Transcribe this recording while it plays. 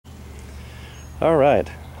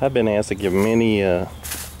Alright, I've been asked to give many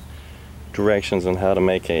directions on how to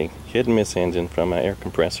make a hit and miss engine from my air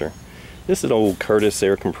compressor. This is an old Curtis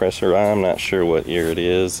air compressor. I'm not sure what year it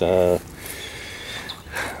is.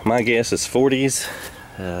 My guess is 40s.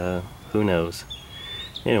 Who knows?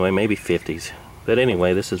 Anyway, maybe 50s. But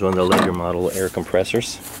anyway, this is one of the later model air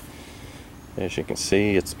compressors. As you can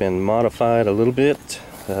see, it's been modified a little bit.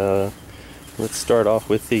 Let's start off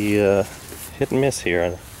with the hit and miss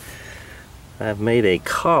here. I've made a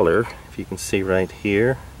collar, if you can see right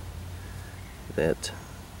here, that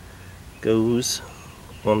goes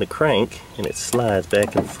on the crank and it slides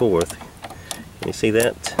back and forth. Can you see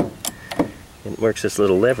that? It works this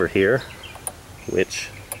little lever here, which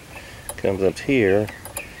comes up here,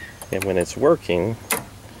 and when it's working,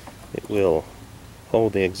 it will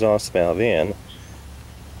hold the exhaust valve in,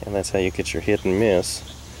 and that's how you get your hit and miss.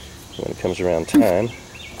 When it comes around time,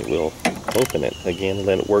 it will open it again and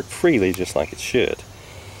let it work freely just like it should.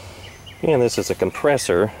 And this is a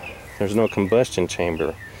compressor. There's no combustion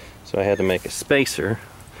chamber, so I had to make a spacer,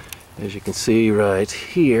 as you can see right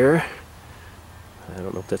here. I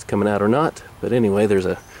don't know if that's coming out or not, but anyway, there's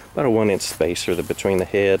about a 1-inch spacer between the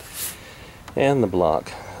head and the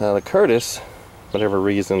block. The Curtis, whatever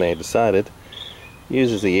reason they decided,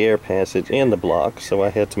 uses the air passage in the block, so I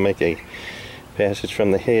had to make a passage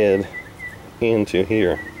from the head into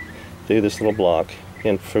here through this little block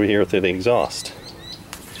and through here through the exhaust.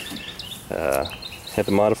 Had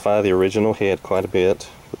to modify the original head quite a bit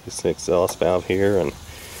with this exhaust valve here, and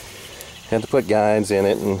had to put guides in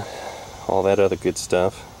it and all that other good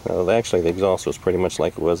stuff. Actually, the exhaust was pretty much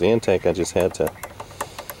like it was the intake. I just had to,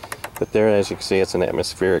 but there, as you can see, it's an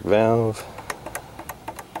atmospheric valve.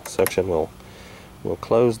 Suction will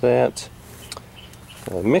close that.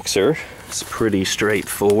 Mixer is pretty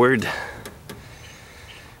straightforward.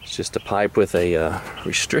 It's just a pipe with a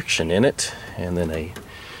restriction in it, and then a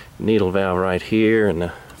needle valve right here, and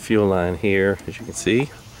a fuel line here, as you can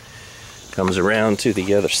see. Comes around to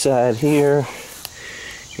the other side here,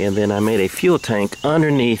 and then I made a fuel tank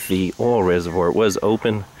underneath the oil reservoir. It was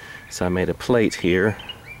open, so I made a plate here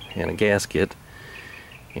and a gasket,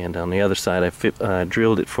 and on the other side I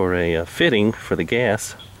drilled it for a fitting for the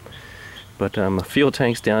gas. But fuel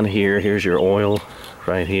tank's down here. Here's your oil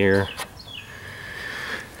right here.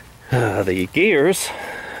 The gears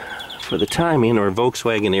for the timing are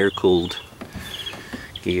Volkswagen air-cooled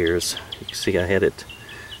gears. You can see I had it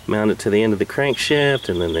mounted to the end of the crankshaft,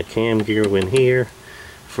 and then the cam gear went here.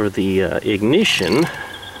 For the ignition, I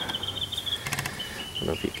don't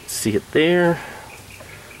know if you can see it there,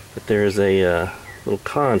 but there's a little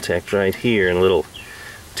contact right here and a little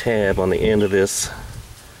tab on the end of this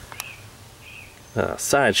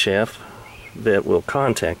side shaft that will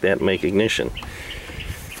contact that and make ignition.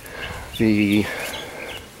 The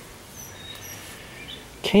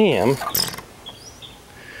cam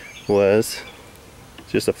was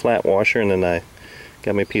just a flat washer, and then I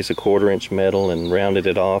got me a piece of 1/4-inch metal and rounded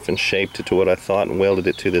it off and shaped it to what I thought and welded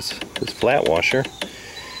it to this flat washer.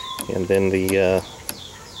 And then the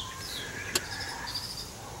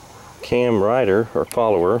cam rider or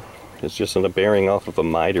follower is just a bearing off of a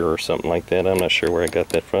miter or something like that. I'm not sure where I got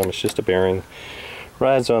that from. It's just a bearing.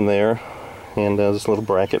 Rides on there, and this little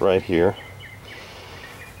bracket right here.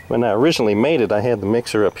 When I originally made it, I had the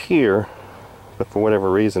mixer up here, but for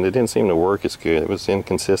whatever reason it didn't seem to work as good. It was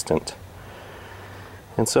inconsistent.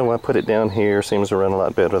 And so I put it down here. Seems to run a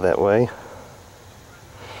lot better that way.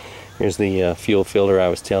 Here's the fuel filter I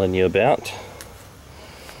was telling you about.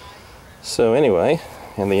 So anyway,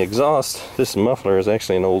 and the exhaust, this muffler is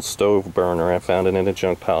actually an old stove burner. I found it in a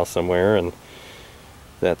junk pile somewhere, and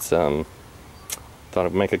that's thought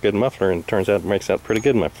it'd make a good muffler, and it turns out it makes out a pretty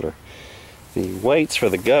good muffler. The weights for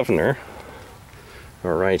the governor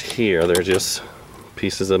are right here. They're just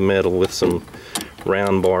pieces of metal with some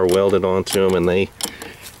round bar welded onto them, and they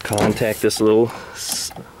contact this little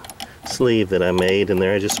sleeve that I made, and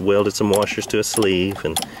there I just welded some washers to a sleeve,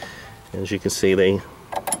 and as you can see, they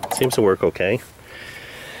seems to work okay.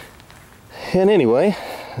 And anyway,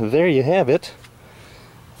 there you have it.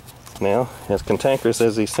 Now, as cantankerous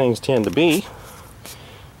as these things tend to be,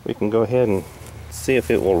 we can go ahead and see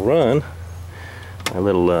if it will run. A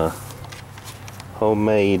little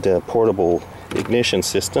homemade portable ignition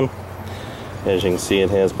system. As you can see, it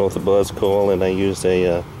has both a buzz coil, and I used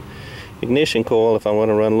a ignition coil if I want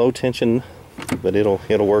to run low tension, but it'll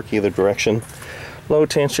work either direction, low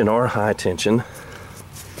tension or high tension.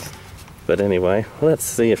 But anyway, let's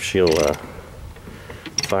see if she'll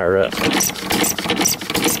fire up.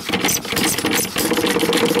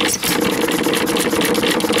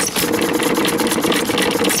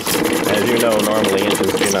 As you know, normally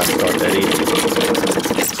engines do not start that easy.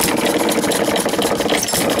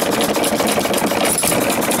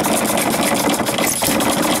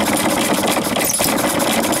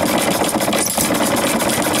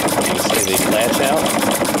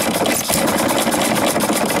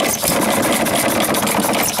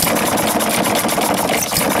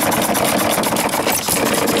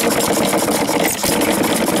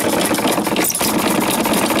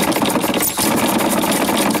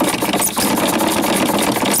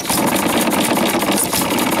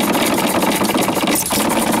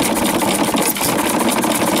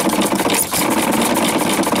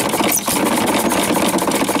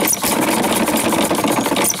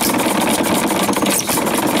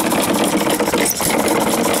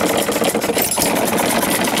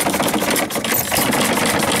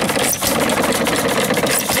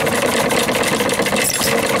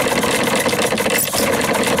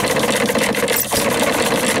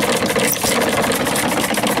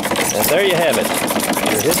 there you have it.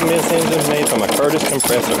 Your Hit Miss engine made from a Curtus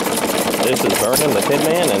compressor. This is Vernon, the Tin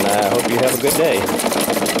Man, and I hope you have a good day.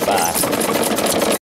 Bye.